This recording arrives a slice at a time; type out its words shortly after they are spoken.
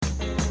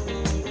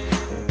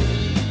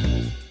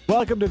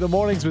Welcome to the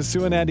Mornings with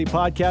Sue and Andy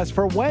podcast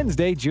for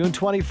Wednesday, June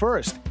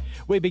 21st.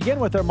 We begin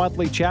with our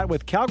monthly chat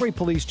with Calgary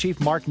Police Chief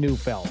Mark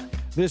Neufeld.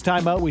 This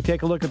time out, we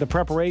take a look at the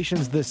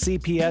preparations the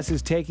CPS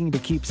is taking to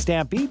keep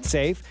Stampede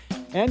safe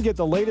and get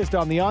the latest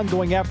on the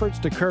ongoing efforts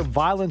to curb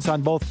violence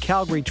on both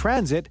Calgary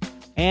Transit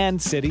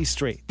and city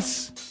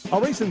streets.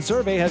 A recent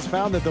survey has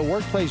found that the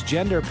workplace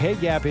gender pay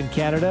gap in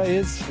Canada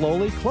is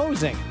slowly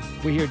closing.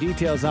 We hear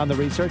details on the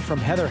research from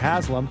Heather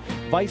Haslam,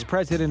 Vice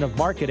President of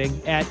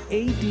Marketing at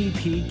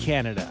ADP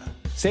Canada.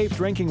 Safe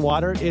drinking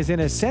water is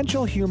an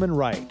essential human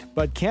right,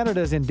 but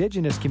Canada's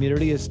Indigenous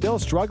community is still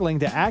struggling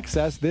to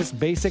access this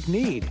basic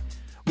need.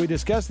 We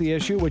discuss the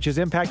issue, which has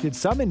impacted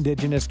some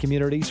Indigenous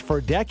communities for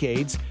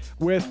decades,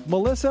 with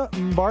Melissa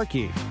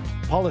Mbarki,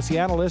 Policy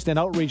Analyst and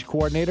Outreach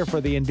Coordinator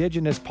for the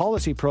Indigenous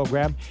Policy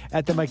Program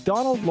at the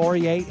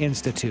Macdonald-Laurier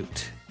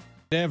Institute.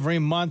 Every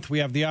month, we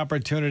have the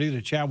opportunity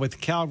to chat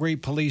with Calgary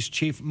Police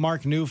Chief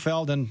Mark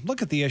Neufeld and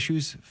look at the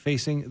issues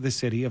facing the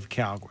city of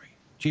Calgary.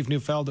 Chief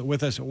Neufeld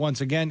with us once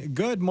again.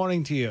 Good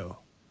morning to you.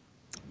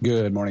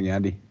 Good morning,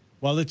 Andy.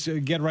 Well, let's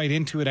get right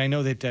into it. I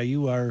know that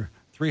you are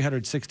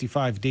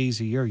 365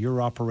 days a year,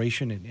 your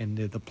operation and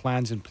the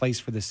plans in place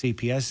for the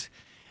CPS.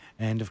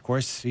 And, of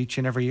course, each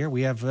and every year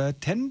we have a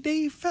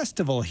 10-day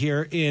festival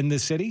here in the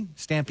city.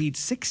 Stampede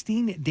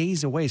 16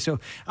 days away. So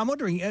I'm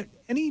wondering,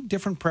 any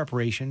different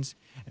preparations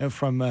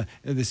from the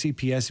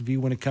CPS view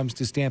when it comes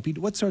to Stampede?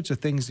 What sorts of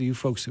things do you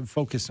folks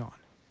focus on?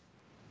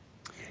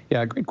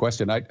 Yeah, great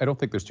question. I don't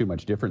think there's too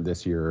much different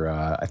this year.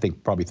 I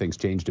think probably things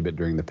changed a bit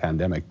during the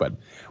pandemic, but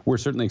we're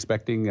certainly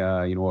expecting,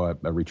 a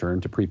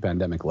return to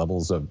pre-pandemic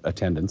levels of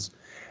attendance.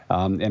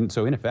 And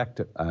so, in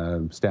effect,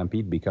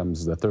 Stampede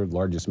becomes the third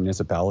largest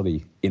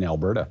municipality in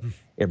Alberta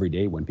every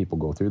day when people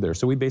go through there.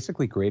 So we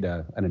basically create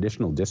an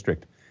additional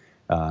district,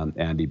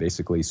 Andy,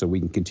 basically, so we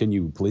can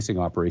continue policing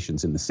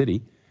operations in the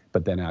city,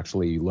 but then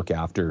actually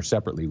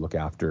separately look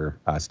after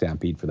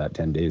Stampede for that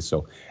 10 days.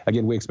 So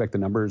again, we expect the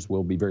numbers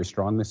will be very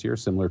strong this year,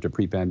 similar to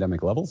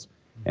pre-pandemic levels.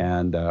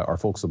 And our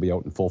folks will be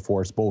out in full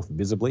force, both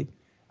visibly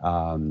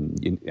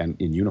in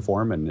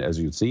uniform and as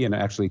you'd see, and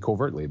actually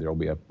covertly. There'll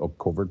be a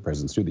covert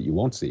presence too that you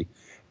won't see,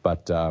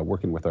 but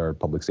working with our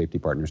public safety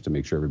partners to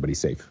make sure everybody's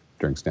safe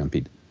during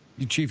Stampede.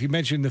 Chief, you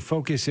mentioned the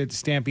focus at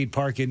Stampede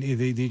Park and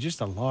the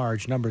just a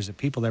large numbers of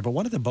people there. But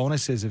one of the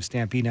bonuses of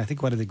Stampede, and I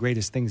think one of the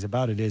greatest things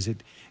about it is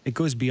it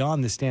goes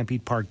beyond the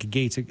Stampede Park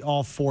gates,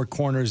 all four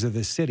corners of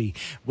the city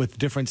with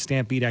different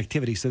Stampede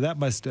activities. So that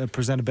must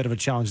present a bit of a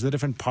challenge. The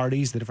different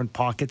parties, the different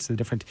pockets, the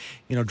different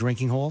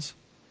drinking holes.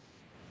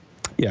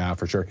 Yeah,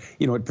 for sure.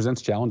 It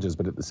presents challenges,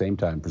 but at the same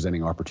time,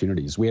 presenting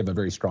opportunities. We have a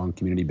very strong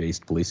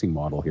community-based policing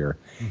model here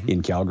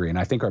in Calgary, and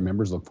I think our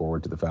members look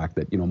forward to the fact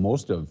that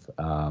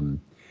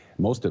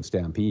most of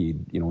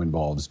Stampede,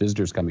 involves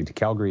visitors coming to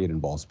Calgary. It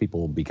involves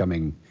people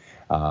becoming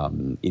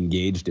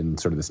engaged in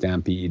sort of the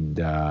Stampede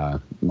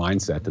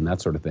mindset and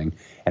that sort of thing.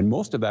 And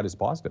most of that is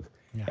positive.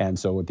 Yeah. And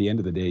so at the end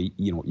of the day,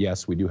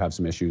 yes, we do have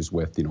some issues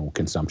with,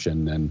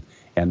 consumption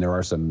and there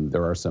are some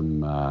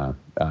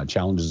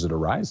challenges that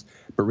arise,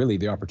 but really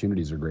the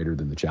opportunities are greater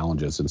than the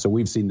challenges. And so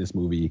we've seen this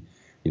movie,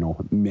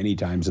 many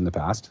times in the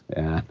past,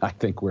 and I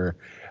think we're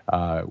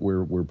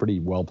pretty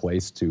well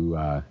placed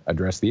to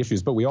address the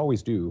issues, but we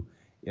always do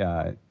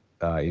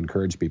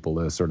encourage people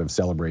to sort of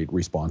celebrate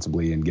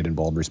responsibly and get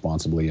involved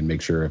responsibly and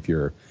make sure if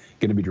you're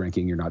going to be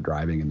drinking, you're not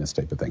driving and this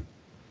type of thing.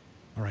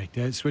 All right,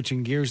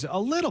 switching gears a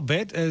little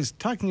bit, is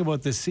talking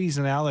about the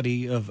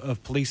seasonality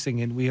of policing,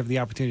 and we have the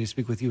opportunity to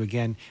speak with you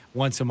again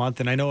once a month.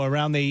 And I know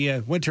around the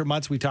winter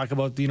months we talk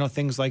about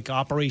things like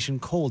Operation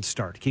Cold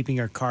Start,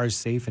 keeping our cars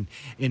safe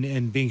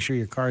and being sure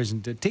your car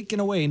isn't taken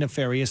away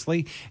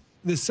nefariously.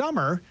 The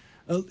summer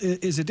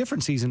is a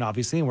different season,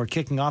 obviously, and we're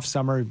kicking off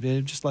summer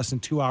just less than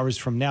 2 hours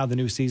from now, the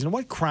new season.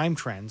 What crime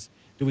trends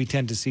do we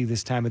tend to see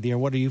this time of the year?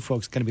 What are you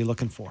folks going to be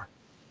looking for?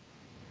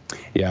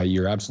 Yeah,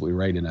 you're absolutely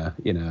right.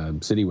 In a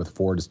city with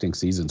 4 distinct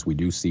seasons, we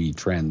do see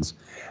trends.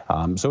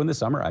 So in the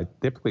summer,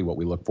 typically what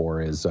we look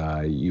for is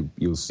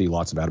you'll see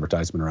lots of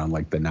advertisement around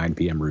like the 9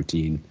 p.m.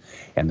 routine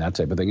and that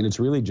type of thing. And it's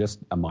really just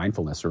a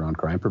mindfulness around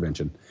crime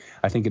prevention.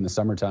 I think in the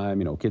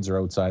summertime, kids are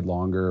outside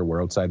longer.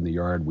 We're outside in the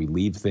yard. We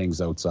leave things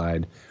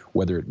outside,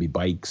 whether it be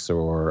bikes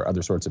or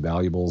other sorts of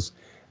valuables.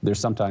 There's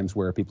sometimes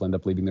where people end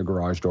up leaving their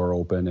garage door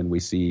open and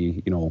we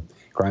see,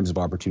 crimes of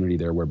opportunity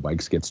there where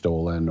bikes get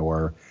stolen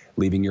or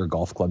leaving your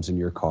golf clubs in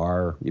your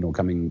car,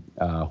 coming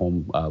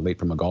home late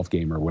from a golf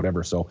game or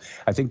whatever. So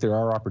I think there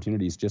are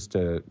opportunities just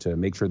to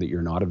make sure that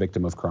you're not a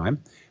victim of crime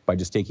by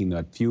just taking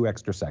that few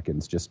extra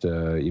seconds just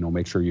to,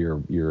 make sure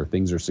your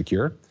things are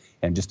secure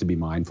and just to be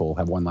mindful,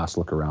 have one last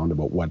look around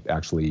about what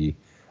actually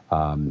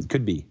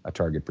could be a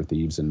target for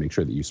thieves and make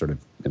sure that you sort of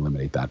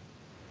eliminate that.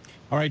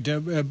 All right,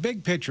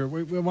 big picture.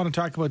 We want to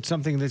talk about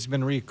something that's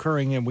been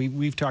recurring, and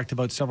we've talked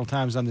about several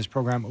times on this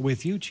program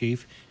with you,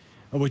 Chief,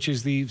 which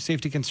is the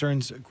safety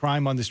concerns,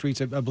 crime on the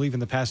streets. I believe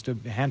in the past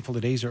handful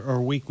of days or a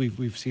week,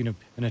 we've seen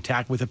an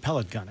attack with a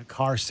pellet gun, a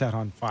car set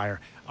on fire.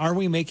 Are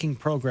we making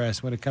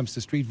progress when it comes to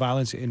street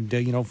violence and,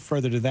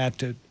 further to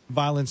that,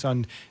 violence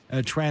on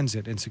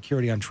transit and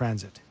security on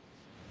transit?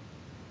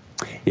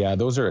 Yeah,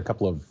 those are a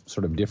couple of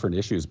sort of different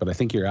issues, but I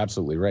think you're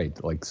absolutely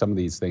right. Like some of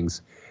these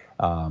things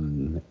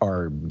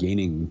are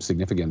gaining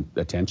significant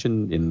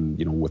attention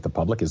with the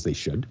public, as they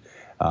should,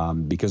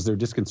 because they're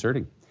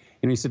disconcerting.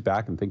 You sit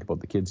back and think about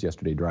the kids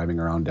yesterday driving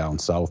around down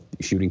south,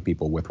 shooting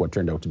people with what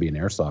turned out to be an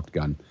airsoft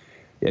gun.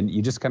 And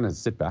you just kind of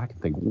sit back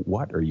and think,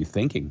 what are you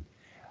thinking?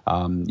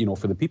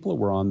 For the people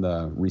that were on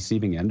the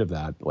receiving end of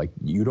that, like,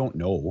 you don't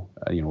know,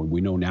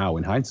 we know now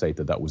in hindsight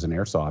that was an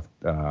airsoft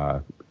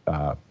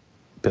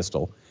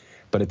pistol.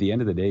 But at the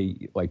end of the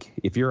day, like,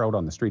 if you're out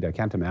on the street, I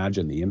can't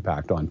imagine the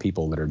impact on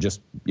people that are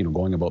just,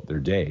 going about their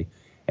day.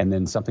 And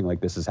then something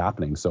like this is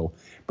happening. So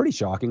pretty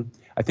shocking.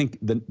 I think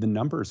the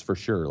numbers for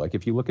sure, like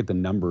if you look at the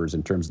numbers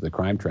in terms of the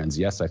crime trends,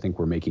 yes, I think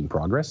we're making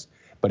progress.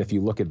 But if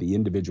you look at the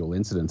individual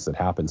incidents that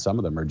happen, some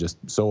of them are just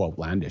so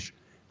outlandish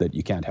that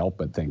you can't help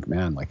but think,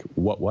 man, like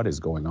what is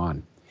going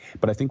on?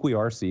 But I think we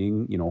are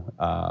seeing,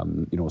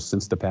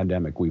 since the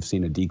pandemic, we've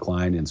seen a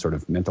decline in sort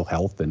of mental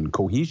health and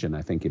cohesion,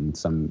 I think, in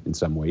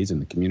some ways in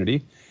the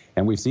community.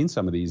 And we've seen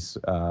some of these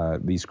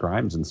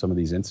crimes and some of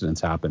these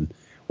incidents happen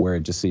where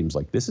it just seems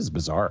like this is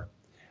bizarre.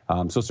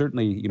 So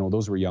certainly,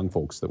 those were young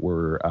folks that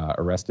were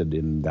arrested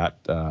in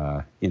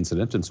that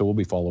incident. And so we'll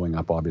be following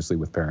up, obviously,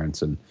 with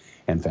parents and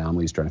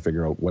families, trying to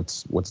figure out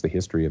what's the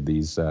history of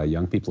these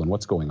young people and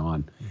what's going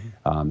on,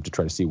 to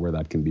try to see where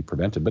that can be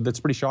prevented. But that's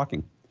pretty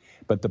shocking.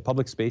 But the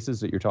public spaces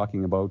that you're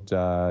talking about,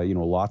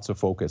 lots of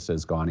focus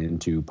has gone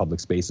into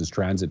public spaces,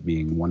 transit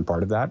being one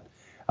part of that.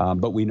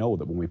 But we know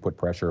that when we put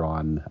pressure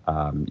on,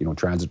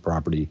 transit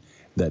property,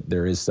 that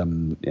there is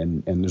some,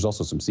 and there's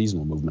also some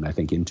seasonal movement, I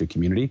think, into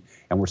community,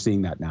 and we're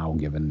seeing that now,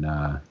 given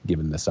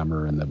the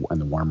summer and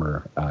the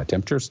warmer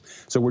temperatures.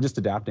 So we're just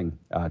adapting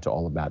to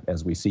all of that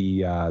as we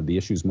see the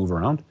issues move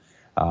around,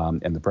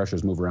 and the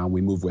pressures move around.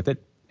 We move with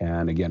it,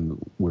 and again,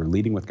 we're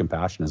leading with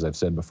compassion, as I've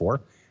said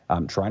before,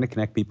 trying to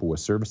connect people with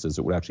services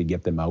that would actually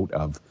get them out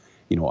of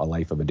a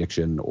life of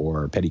addiction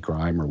or petty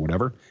crime or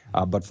whatever,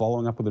 but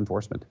following up with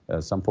enforcement.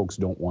 Some folks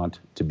don't want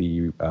to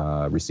be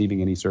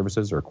receiving any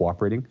services or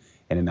cooperating,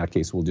 and in that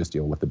case, we'll just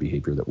deal with the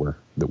behavior that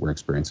we're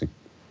experiencing.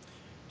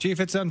 Chief,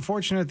 it's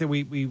unfortunate that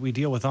we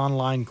deal with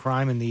online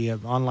crime and the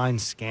online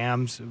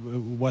scams,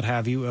 what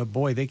have you.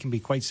 Boy, they can be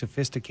quite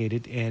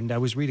sophisticated. And I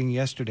was reading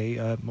yesterday,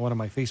 one of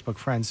my Facebook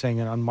friends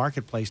saying on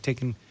Marketplace,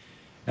 taken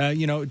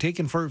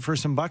for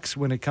some bucks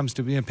when it comes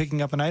to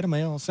picking up an item.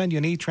 I'll send you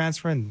an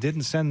e-transfer, and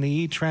didn't send the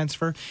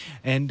e-transfer.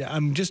 And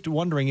I'm just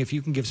wondering if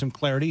you can give some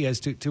clarity as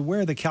to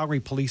where the Calgary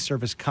Police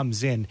Service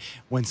comes in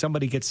when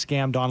somebody gets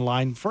scammed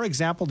online. For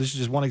example, this is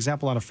just one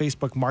example on a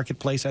Facebook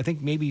Marketplace. I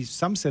think maybe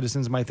some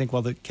citizens might think,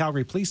 well, the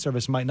Calgary Police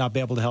Service might not be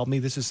able to help me.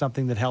 This is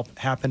something that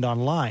happened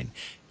online.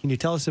 Can you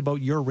tell us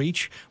about your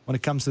reach when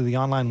it comes to the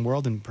online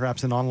world and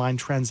perhaps an online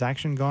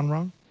transaction gone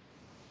wrong?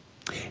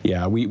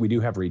 Yeah, we do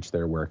have reach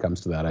there where it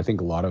comes to that. I think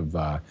a lot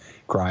of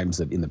crimes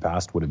that in the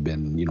past would have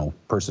been,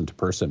 person to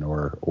person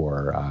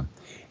or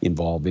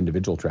involve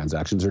individual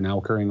transactions are now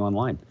occurring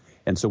online.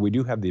 And so we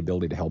do have the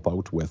ability to help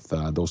out with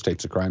those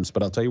types of crimes.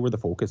 But I'll tell you where the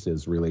focus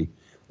is really,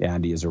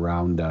 Andy, is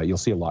around, you'll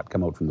see a lot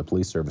come out from the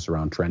police service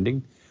around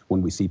trending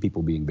when we see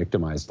people being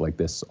victimized like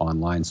this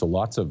online. So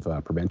lots of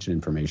prevention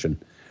information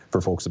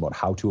for folks about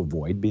how to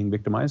avoid being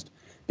victimized,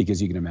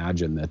 because you can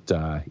imagine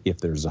that if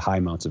there's high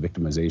amounts of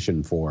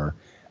victimization for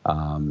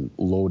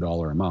low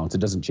dollar amounts, it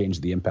doesn't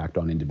change the impact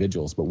on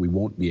individuals, but we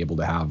won't be able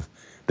to have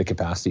the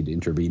capacity to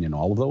intervene in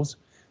all of those.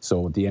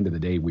 So at the end of the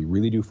day, we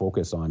really do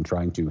focus on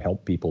trying to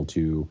help people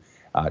to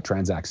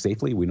transact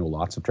safely. We know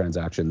lots of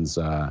transactions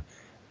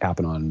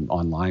happen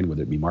online,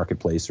 whether it be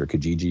Marketplace or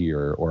Kijiji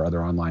or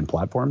other online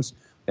platforms.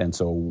 And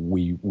so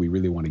we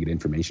really want to get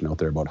information out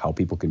there about how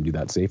people can do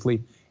that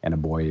safely and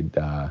avoid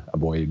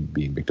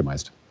being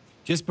victimized.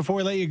 Just before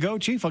we let you go,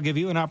 Chief, I'll give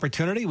you an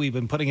opportunity. We've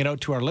been putting it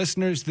out to our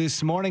listeners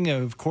this morning.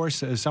 Of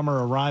course,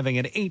 summer arriving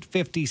at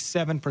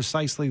 8:57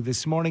 precisely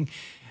this morning.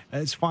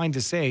 It's fine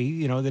to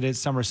say, that it's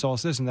summer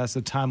solstice and that's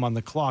the time on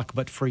the clock.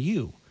 But for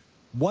you,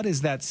 what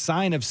is that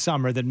sign of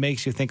summer that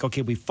makes you think,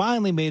 okay, we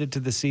finally made it to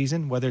the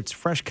season, whether it's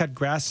fresh cut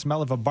grass,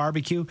 smell of a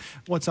barbecue?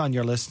 What's on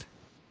your list?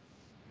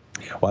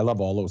 Well, I love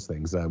all those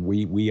things. I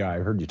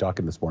heard you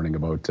talking this morning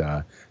about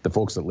the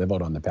folks that live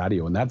out on the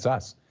patio, and that's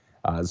us.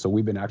 So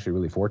we've been actually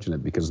really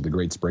fortunate because of the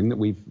great spring that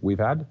we've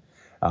had.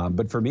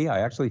 But for me, I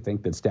actually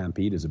think that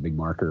Stampede is a big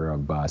marker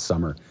of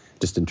summer,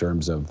 just in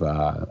terms of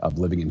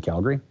living in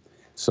Calgary.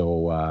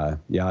 So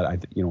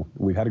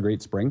we've had a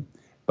great spring,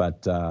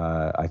 but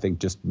I think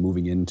just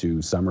moving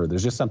into summer,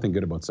 there's just something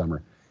good about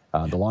summer.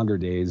 The longer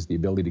days, the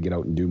ability to get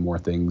out and do more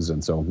things,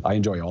 and so I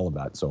enjoy all of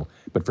that. So,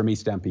 but for me,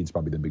 Stampede's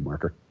probably the big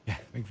marker. Yeah,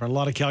 I think for a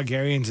lot of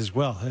Calgarians as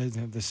well,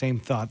 the same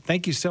thought.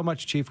 Thank you so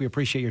much, Chief. We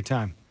appreciate your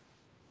time.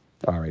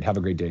 All right. Have a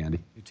great day, Andy.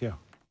 You too.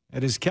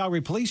 It is Calgary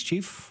Police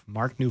Chief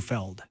Mark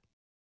Neufeld.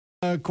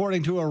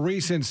 According to a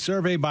recent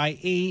survey by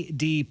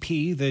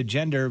ADP, the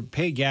gender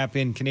pay gap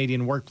in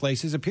Canadian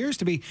workplaces appears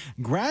to be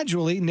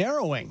gradually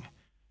narrowing.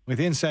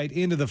 With insight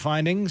into the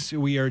findings,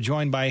 we are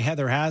joined by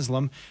Heather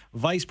Haslam,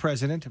 Vice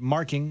President,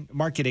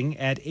 Marketing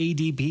at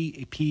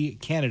ADP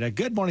Canada.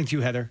 Good morning to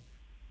you, Heather.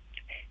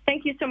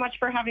 Thank you so much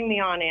for having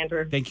me on,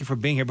 Andrew. Thank you for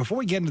being here. Before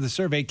we get into the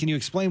survey, can you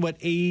explain what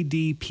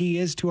ADP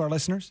is to our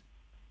listeners?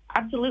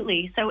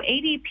 Absolutely. So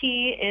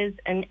ADP is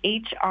an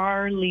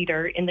HR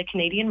leader in the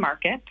Canadian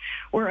market.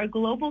 We're a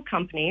global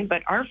company,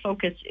 but our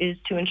focus is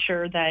to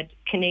ensure that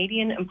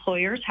Canadian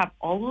employers have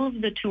all of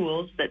the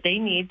tools that they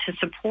need to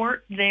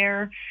support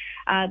their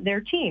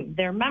team,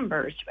 their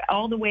members,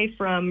 all the way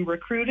from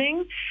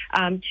recruiting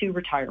to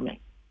retirement.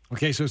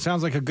 Okay, so it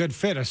sounds like a good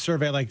fit, a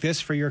survey like this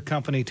for your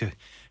company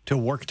to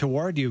work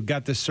toward. You've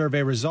got the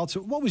survey results.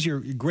 What was your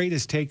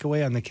greatest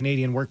takeaway on the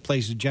Canadian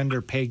workplace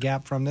gender pay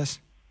gap from this?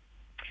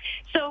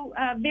 So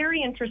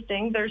very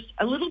interesting. There's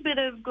a little bit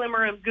of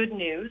glimmer of good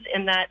news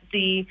in that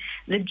the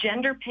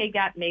gender pay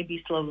gap may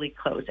be slowly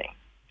closing.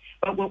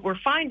 But what we're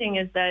finding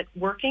is that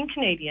working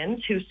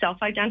Canadians who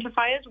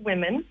self-identify as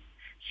women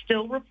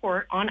still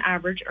report on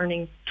average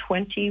earning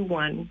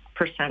 21%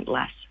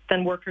 less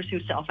than workers who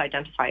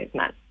self-identify as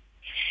men.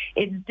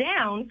 It's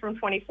down from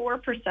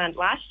 24%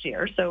 last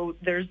year, so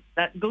there's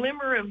that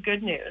glimmer of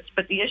good news.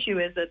 But the issue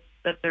is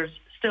that there's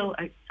still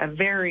a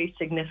very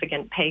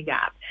significant pay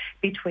gap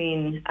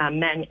between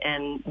men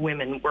and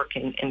women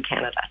working in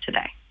Canada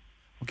today.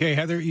 Okay,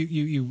 Heather,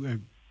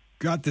 you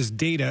got this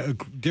data,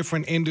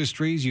 different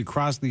industries. You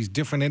crossed these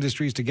different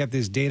industries to get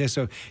this data.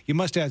 So you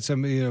must have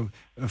some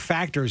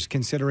factors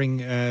considering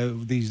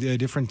these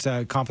different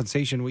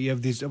compensation. You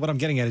have these. What I'm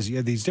getting at is you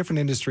have these different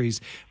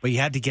industries, but you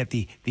had to get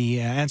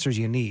the answers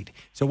you need.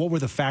 So what were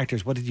the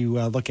factors? What did you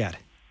look at?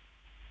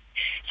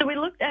 So we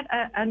looked at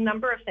a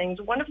number of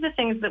things. One of the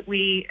things that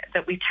we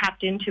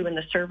tapped into in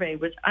the survey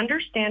was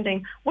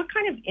understanding what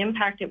kind of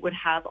impact it would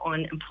have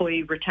on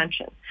employee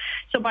retention.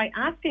 So by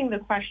asking the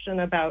question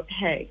about,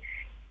 hey,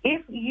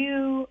 if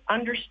you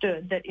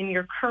understood that in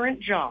your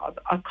current job,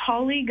 a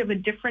colleague of a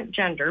different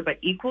gender but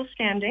equal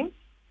standing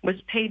was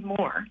paid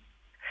more,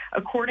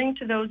 according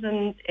to those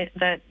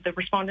the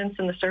respondents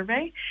in the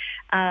survey,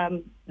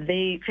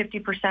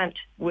 50%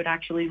 would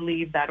actually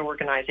leave that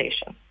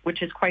organization,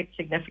 which is quite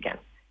significant.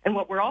 And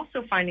what we're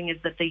also finding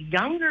is that the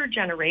younger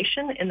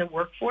generation in the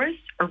workforce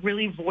are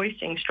really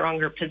voicing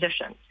stronger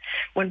positions.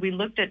 When we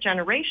looked at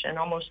generation,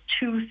 almost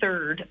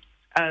 2/3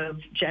 of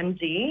Gen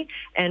Z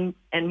and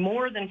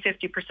more than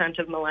 50%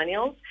 of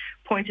millennials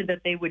pointed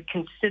that they would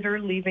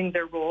consider leaving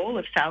their role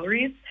of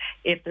salaries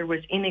if there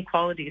was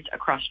inequalities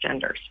across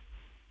genders.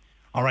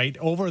 All right,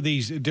 over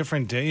these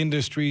different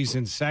industries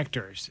and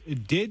sectors,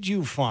 did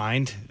you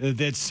find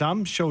that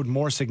some showed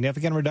more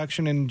significant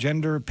reduction in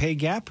gender pay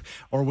gap,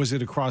 or was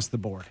it across the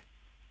board?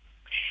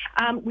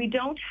 We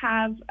don't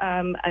have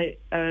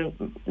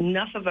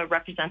enough of a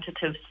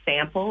representative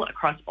sample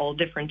across all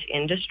different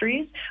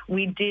industries.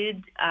 We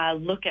did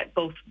look at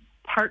both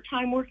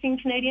part-time working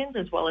Canadians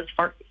as well as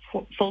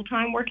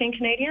full-time working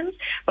Canadians,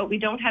 but we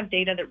don't have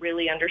data that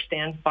really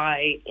understands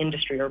by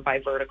industry or by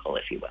vertical,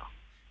 if you will.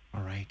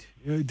 All right.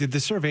 Did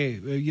the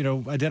survey,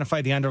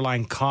 identify the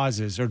underlying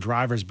causes or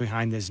drivers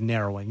behind this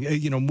narrowing,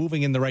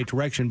 moving in the right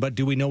direction, but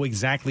do we know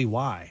exactly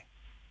why?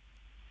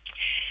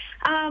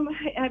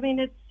 I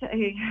mean,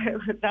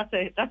 that's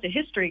a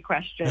history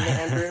question,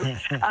 Andrew.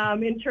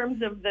 In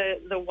terms of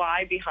the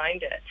why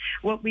behind it,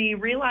 what we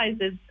realize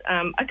is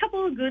a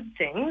couple of good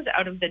things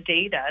out of the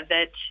data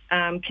that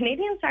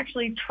Canadians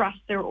actually trust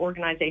their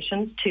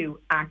organizations to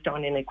act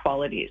on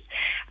inequalities.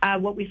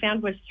 What we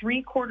found was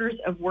 3/4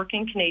 of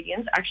working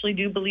Canadians actually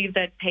do believe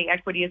that pay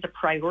equity is a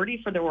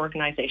priority for their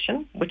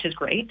organization, which is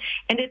great,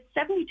 and it's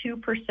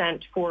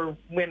 72% for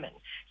women.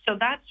 So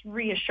that's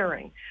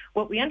reassuring.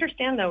 What we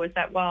understand, though, is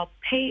that while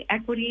pay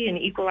equity and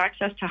equal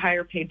access to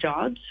higher paid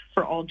jobs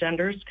for all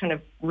genders kind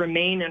of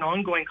remain an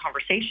ongoing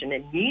conversation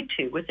and need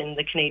to within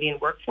the Canadian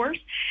workforce,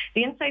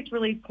 the insights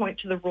really point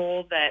to the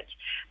role that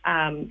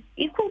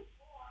equal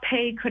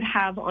pay could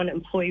have on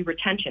employee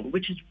retention,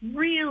 which is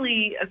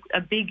really a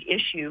big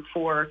issue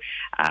for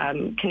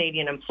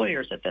Canadian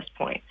employers at this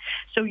point.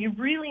 So you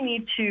really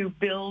need to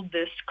build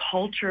this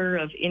culture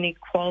of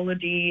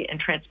inequality and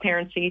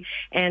transparency,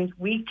 and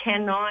we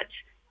cannot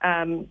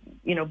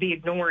be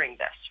ignoring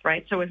this,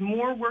 right? So as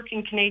more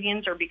working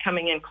Canadians are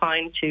becoming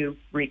inclined to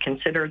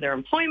reconsider their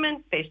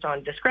employment based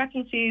on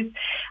discrepancies,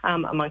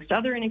 amongst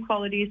other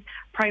inequalities,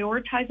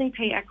 prioritizing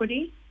pay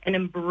equity and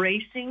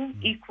embracing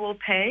equal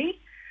pay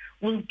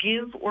will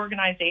give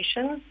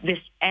organizations this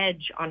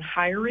edge on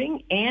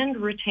hiring and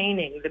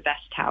retaining the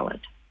best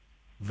talent.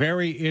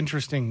 Very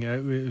interesting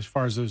as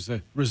far as those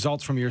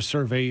results from your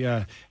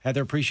survey.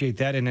 Heather, appreciate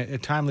that, and a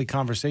timely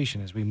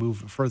conversation as we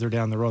move further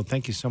down the road.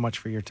 Thank you so much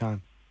for your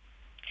time.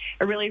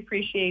 I really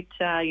appreciate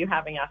you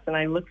having us, and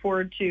I look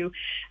forward to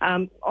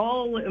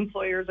all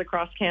employers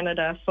across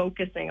Canada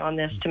focusing on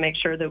this to make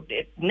sure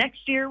that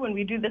next year when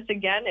we do this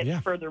again,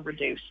 it's further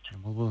reduced.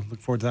 And we'll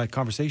look forward to that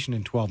conversation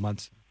in 12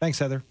 months. Thanks,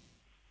 Heather.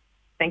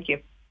 Thank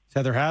you.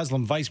 Heather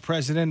Haslam, Vice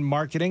President,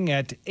 Marketing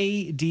at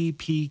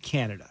ADP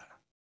Canada.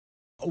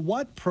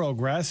 What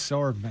progress,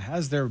 or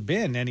has there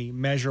been any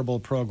measurable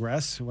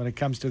progress when it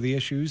comes to the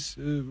issues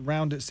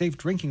around safe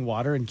drinking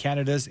water in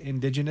Canada's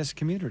Indigenous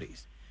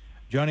communities?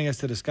 Joining us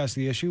to discuss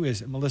the issue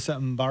is Melissa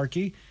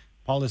Mbarki,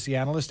 Policy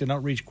Analyst and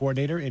Outreach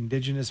Coordinator,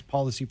 Indigenous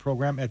Policy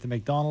Program at the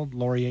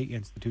Macdonald-Laurier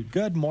Institute.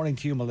 Good morning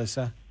to you,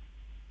 Melissa.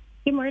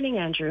 Good morning,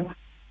 Andrew.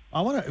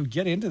 I want to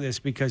get into this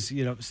because,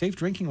 safe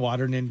drinking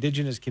water in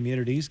Indigenous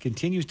communities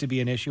continues to be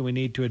an issue we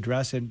need to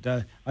address.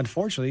 And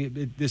unfortunately,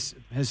 this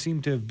has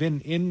seemed to have been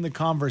in the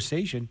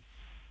conversation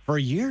for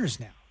years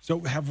now.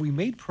 So have we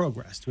made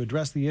progress to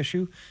address the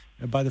issue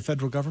by the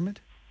federal government?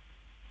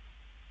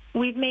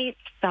 We've made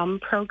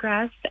some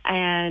progress,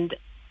 and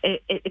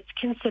it's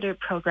considered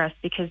progress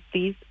because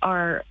these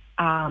are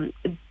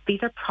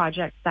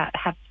projects that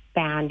have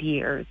spanned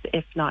years,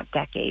 if not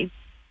decades.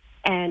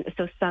 And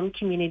so some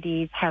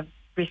communities have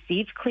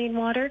received clean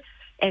water,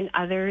 and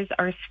others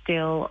are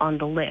still on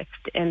the list.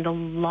 And the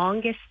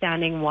longest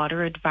standing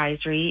water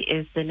advisory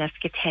is the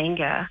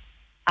Neskatanga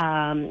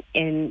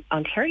in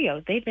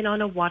Ontario. They've been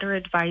on a water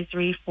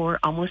advisory for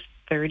almost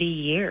 30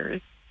 years.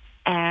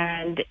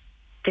 And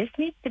this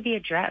needs to be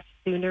addressed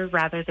sooner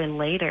rather than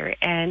later.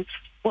 And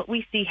what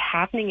we see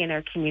happening in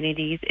our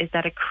communities is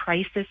that a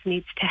crisis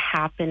needs to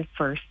happen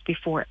first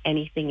before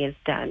anything is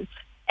done.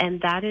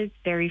 And that is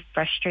very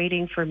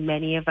frustrating for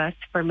many of us,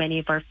 for many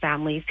of our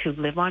families who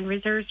live on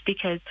reserves,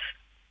 because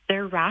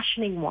they're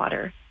rationing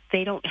water.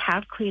 They don't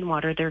have clean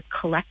water. They're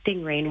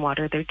collecting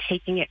rainwater. They're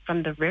taking it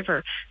from the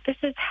river. This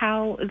is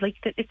how,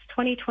 it's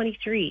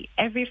 2023.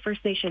 Every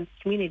First Nations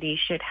community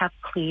should have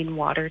clean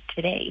water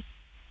today.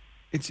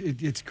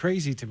 It's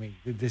crazy to me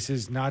that this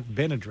has not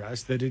been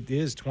addressed, that it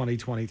is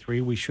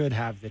 2023. We should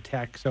have the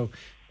tech. So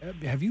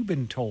have you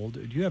been told,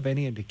 do you have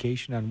any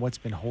indication on what's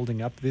been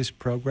holding up this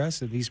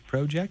progress of these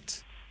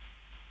projects?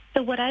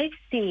 So what I've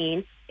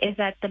seen is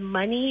that the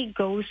money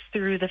goes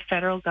through the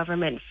federal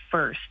government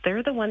first.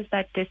 They're the ones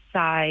that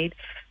decide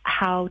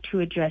how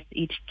to address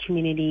each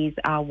community's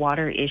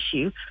water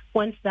issue.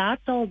 Once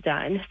that's all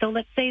done, so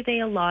let's say they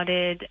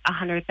allotted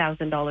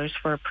 $100,000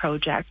 for a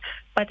project.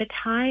 By the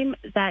time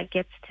that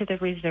gets to the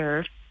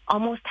reserve,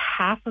 almost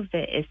half of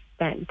it is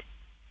spent.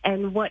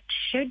 And what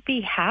should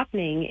be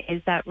happening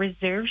is that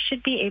reserves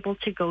should be able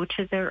to go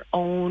to their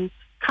own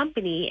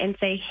company and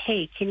say,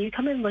 hey, can you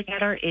come and look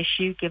at our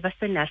issue, give us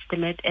an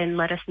estimate, and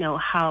let us know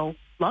how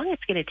long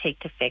it's going to take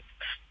to fix.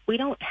 We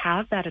don't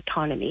have that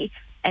autonomy,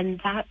 and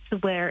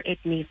that's where it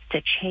needs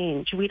to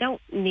change. We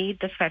don't need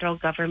the federal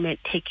government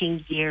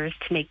taking years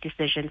to make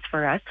decisions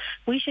for us.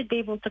 We should be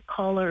able to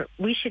call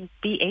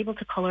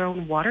our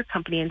own water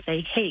company and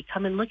say, hey,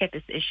 come and look at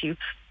this issue.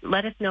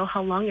 Let us know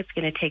how long it's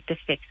going to take to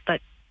fix.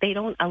 But they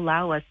don't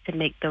allow us to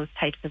make those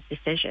types of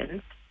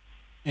decisions.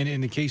 And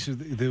in the case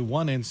of the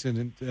one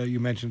incident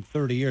you mentioned,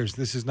 30 years,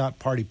 this is not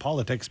party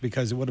politics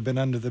because it would have been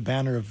under the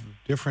banner of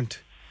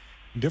different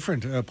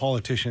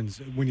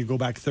politicians when you go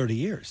back 30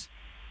 years.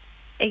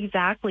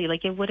 Exactly.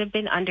 It would have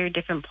been under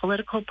different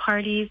political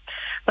parties,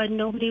 but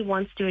nobody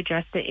wants to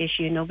address the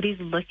issue. Nobody's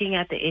looking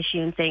at the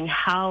issue and saying,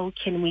 how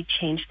can we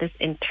change this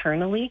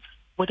internally?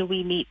 What do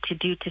we need to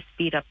do to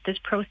speed up this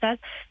process?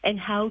 And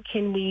how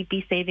can we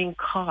be saving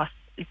costs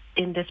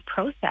in this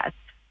process?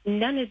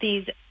 None of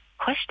these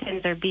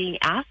questions are being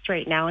asked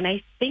right now, and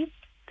I think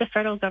the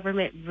federal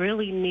government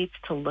really needs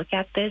to look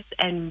at this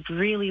and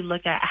really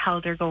look at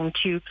how they're going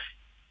to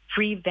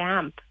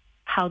revamp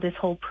how this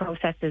whole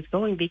process is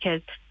going,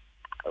 because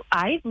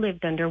I've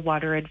lived under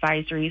water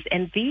advisories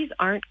and these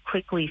aren't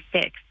quickly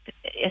fixed.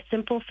 A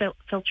simple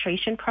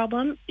filtration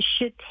problem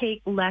should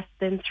take less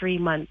than 3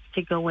 months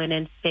to go in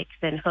and fix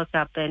and hook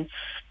up and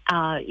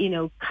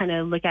kind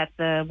of look at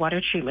the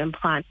water treatment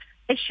plant.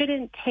 It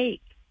shouldn't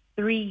take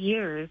 3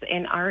 years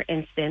in our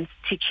instance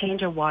to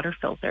change a water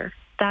filter.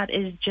 That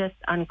is just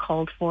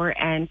uncalled for,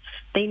 and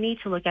they need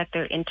to look at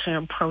their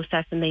internal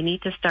process, and they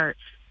need to start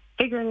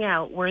figuring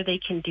out where they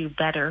can do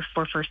better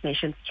for First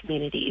Nations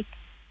communities.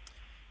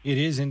 It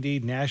is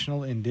indeed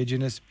National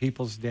Indigenous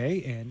Peoples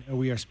Day, and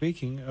we are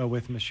speaking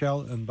with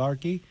Melissa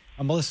Mbarki,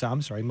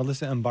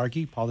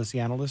 Policy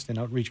Analyst and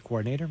Outreach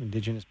Coordinator,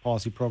 Indigenous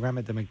Policy Program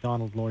at the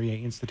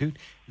Macdonald-Laurier Institute.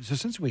 So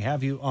since we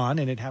have you on,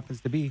 and it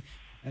happens to be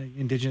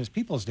Indigenous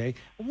Peoples Day,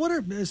 what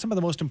are some of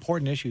the most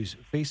important issues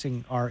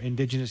facing our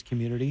Indigenous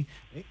community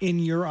in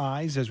your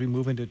eyes as we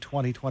move into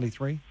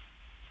 2023?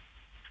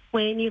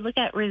 When you look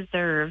at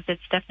reserves,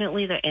 it's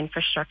definitely the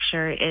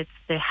infrastructure, it's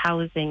the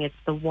housing, it's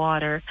the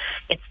water,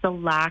 it's the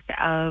lack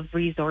of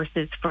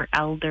resources for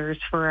elders,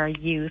 for our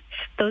youth.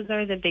 Those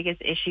are the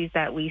biggest issues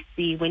that we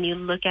see. When you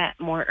look at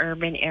more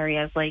urban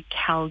areas like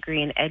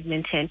Calgary and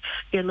Edmonton,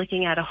 you're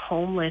looking at a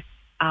homeless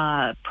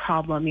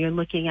problem, you're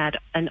looking at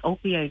an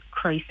opioid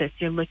crisis,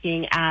 you're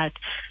looking at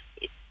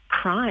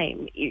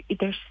crime.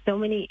 There's so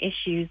many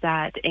issues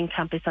that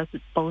encompass us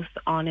both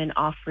on and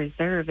off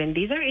reserve, and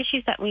these are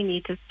issues that we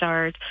need to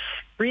start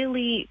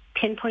really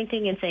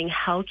pinpointing and saying,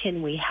 how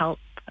can we help,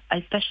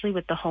 especially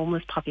with the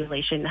homeless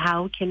population?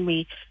 How can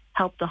we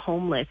help the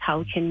homeless?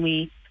 How can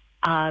we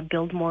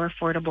build more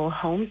affordable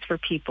homes for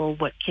people?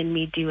 What can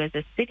we do as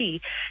a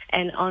city?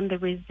 And on the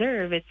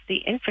reserve, it's the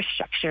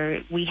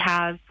infrastructure. We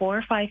have 4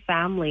 or 5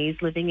 families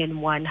living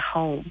in one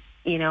home,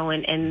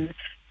 and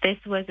this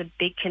was a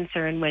big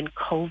concern when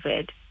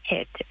COVID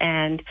hit.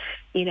 And,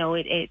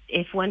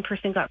 if one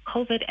person got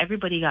COVID,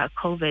 everybody got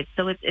COVID.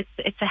 So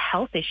it's a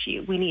health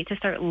issue. We need to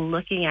start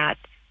looking at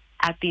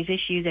these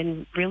issues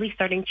and really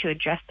starting to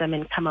address them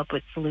and come up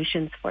with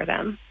solutions for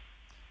them.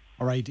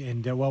 All right.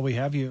 And while we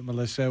have you,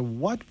 Melissa,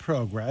 what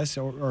progress,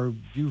 or do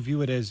you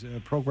view it as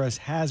progress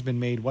has been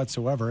made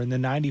whatsoever in the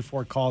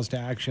 94 calls to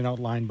action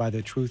outlined by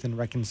the Truth and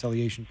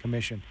Reconciliation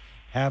Commission?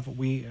 Have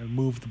we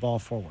moved the ball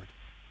forward?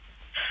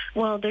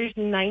 Well, there's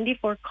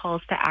 94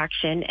 calls to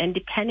action, and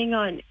depending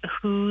on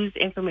whose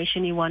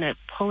information you want to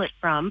pull it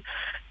from,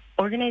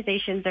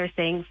 organizations are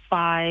saying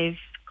 5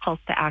 calls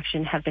to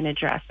action have been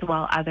addressed,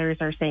 while others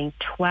are saying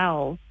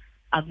 12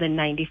 of the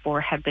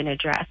 94 have been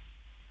addressed.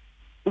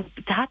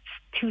 That's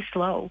too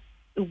slow.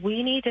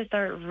 We need to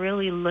start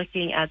really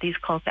looking at these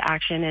calls to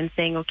action and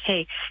saying,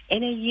 okay,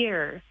 in a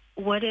year,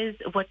 what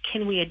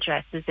can we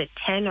address? Is it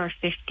 10 or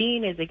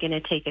 15? Is it going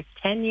to take us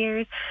 10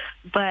 years?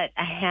 But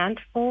a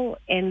handful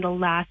in the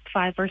last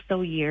 5 or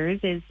so years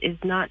is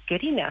not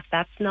good enough.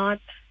 That's not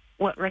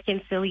what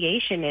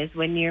reconciliation is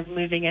when you're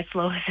moving as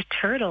slow as a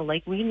turtle.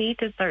 Like, we need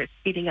to start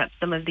speeding up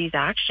some of these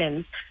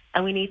actions,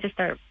 and we need to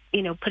start,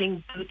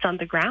 putting boots on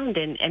the ground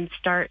and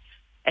start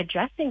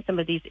addressing some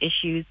of these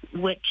issues,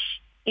 which,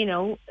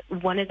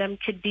 one of them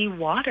could be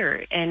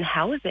water and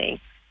housing.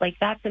 Like,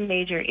 that's a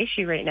major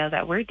issue right now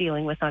that we're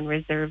dealing with on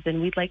reserves,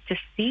 and we'd like to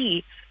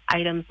see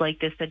items like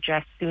this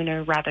addressed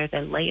sooner rather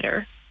than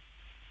later.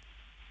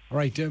 All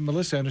right,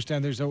 Melissa, I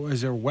understand is there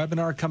a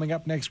webinar coming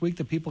up next week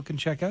that people can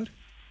check out?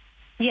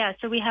 Yeah,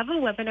 so we have a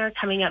webinar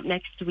coming up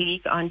next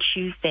week on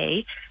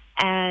Tuesday,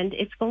 and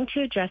it's going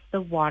to address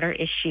the water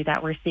issue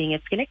that we're seeing.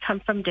 It's going to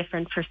come from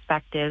different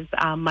perspectives.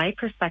 My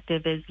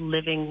perspective is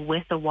living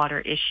with the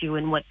water issue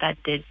and what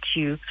that did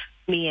to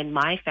me and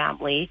my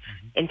family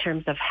in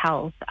terms of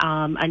health.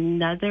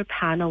 Another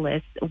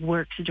panelist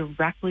works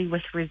directly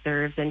with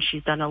reserves, and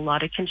she's done a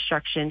lot of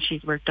construction.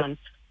 She's worked on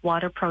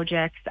water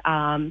projects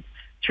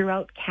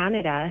throughout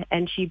Canada,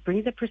 and she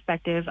brings a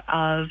perspective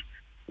of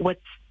what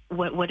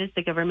is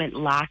the government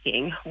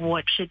lacking?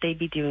 What should they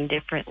be doing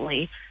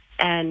differently?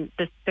 And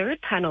the third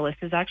panelist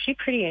is actually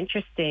pretty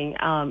interesting.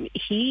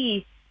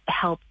 He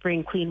helped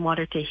bring clean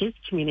water to his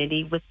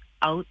community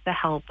without the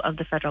help of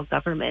the federal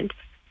government.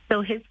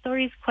 So his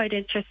story is quite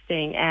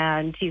interesting,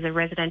 and he's a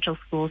residential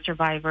school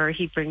survivor.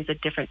 He brings a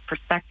different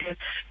perspective.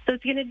 So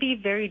it's going to be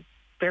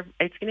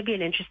it's going to be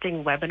an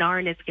interesting webinar,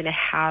 and it's going to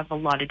have a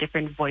lot of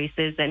different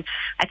voices. And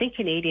I think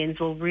Canadians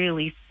will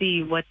really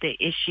see what the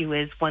issue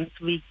is once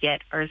we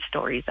get our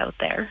stories out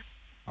there.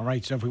 All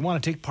right. So if we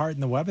want to take part in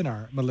the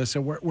webinar,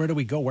 Melissa, where do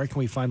we go? Where can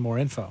we find more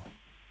info?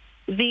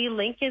 The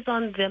link is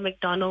on the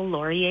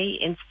Macdonald-Laurier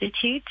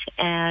Institute,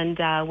 and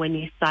when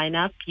you sign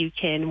up, you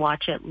can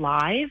watch it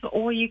live,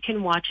 or you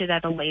can watch it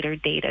at a later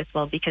date as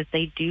well, because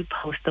they do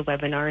post the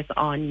webinars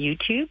on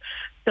YouTube.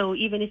 So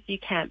even if you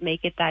can't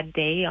make it that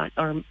day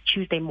or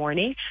Tuesday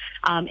morning,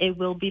 it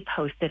will be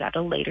posted at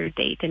a later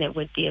date, and it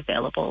would be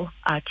available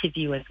to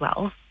view as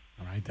well.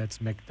 All right, that's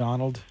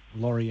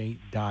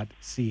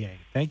Macdonald-Laurier.ca.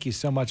 Thank you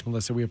so much,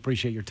 Melissa. We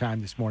appreciate your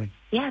time this morning.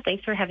 Yeah,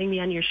 thanks for having me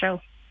on your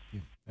show.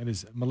 That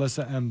is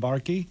Melissa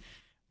Mbarki,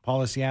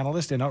 Policy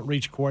Analyst and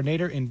Outreach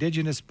Coordinator,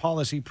 Indigenous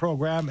Policy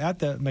Program at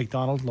the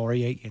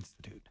Macdonald-Laurier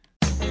Institute.